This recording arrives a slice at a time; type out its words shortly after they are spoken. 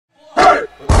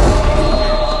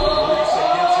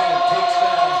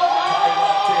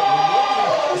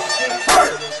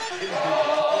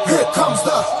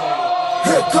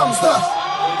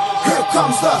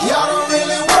comes the, y'all don't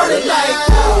really want it like,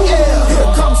 yeah.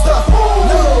 Here comes the,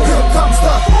 no. Here comes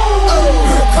the, oh.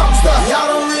 Here comes the, y'all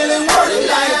don't really want it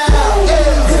like,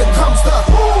 yeah. Here comes the,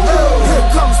 no. Here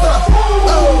comes the,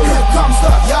 oh. Here comes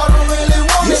the, y'all don't really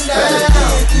want it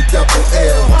like,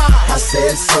 E-double-L. I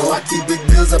said so, I keep big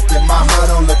bills up in my heart,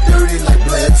 don't look dirty like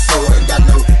blood, so ain't got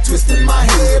no twist in my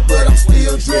head, but I'm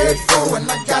still dreadful,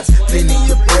 and I got plenty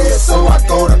of bread, so I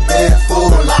go to bed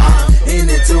full. I'm in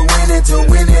it to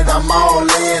win it, I'm all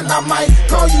in. I might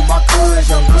call you my cuz,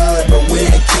 young blood, but we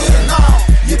ain't kin.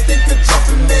 You think of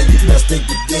jumping, man, you best think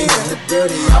again. The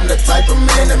dirty, I'm the type of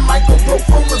man that might go broke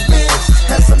for revenge.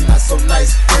 Had some not so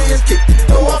nice friends, kick the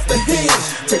door off the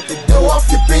hinge, take the door off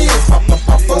your bins, pop up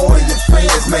my four of your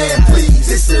fans, man,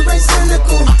 please. This shit ain't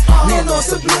cynical, man, on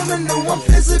subliminal. I'm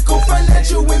physical,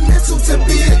 financial, and mental to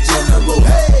be a general.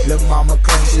 Hey, lil' mama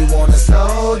claims she want a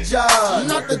soldier,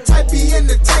 not the type be in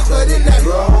the tank, but in that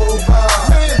rover.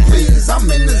 Man, please, I'm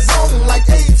in the zone like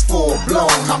AIDS full blown.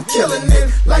 I'm killing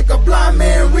it like a blind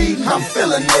man reading. I'm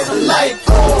feeling it like,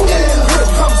 oh yeah.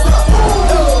 Here comes the,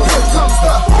 oh. Here comes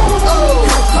the, oh.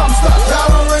 Here comes the,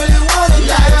 y'all don't really want it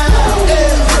like,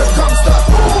 yeah. Here comes the,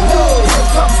 oh.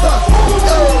 Here comes the,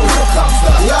 oh. Here comes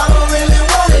the, y'all don't really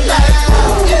want it like,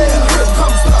 yeah. Here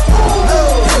comes the,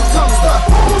 oh. Here comes the,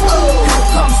 oh.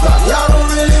 Here comes the, y'all don't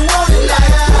really want it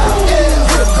like, yeah.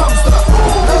 Here comes the,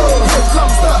 oh. Here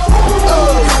comes the,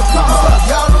 oh. Here comes the,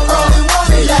 y'all don't really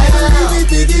want it like, he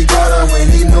think he got her when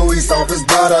he knew he saw his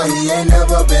brother. He ain't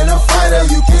never been a fighter,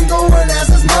 you can go and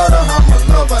ask his mother. I'm a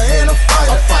lover and a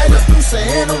fighter, producer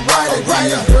and a writer. Give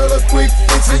your girl a quick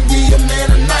fix and give your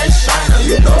man a nice shiner.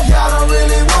 You know y'all don't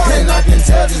really want it, and I can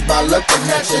tell just by looking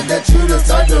at you that you the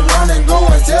type to run and go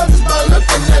and tell just by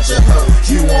looking at you.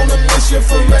 You on a mission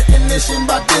for recognition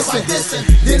by dissing.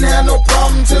 Didn't have no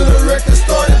problem till the record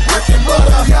started breaking, but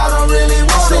y'all don't really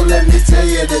want it. So let me tell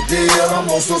you the deal, I'm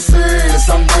also serious,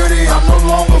 I'm dirty, I'm no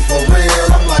longer for real.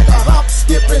 I'm like a hop,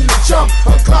 skip, and a jump,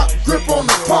 a clock grip on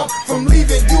the pump, from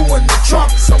leaving you in the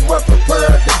trunk, somewhere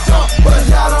prepared to dump. But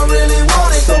y'all don't really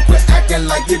want it, so quit acting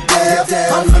like you're deaf.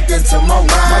 I'm looking to my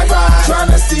right,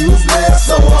 trying to see who's left.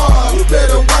 So you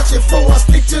better watch it before I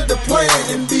stick to the plan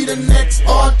and be the next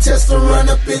artist to run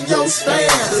up in your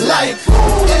stands. Like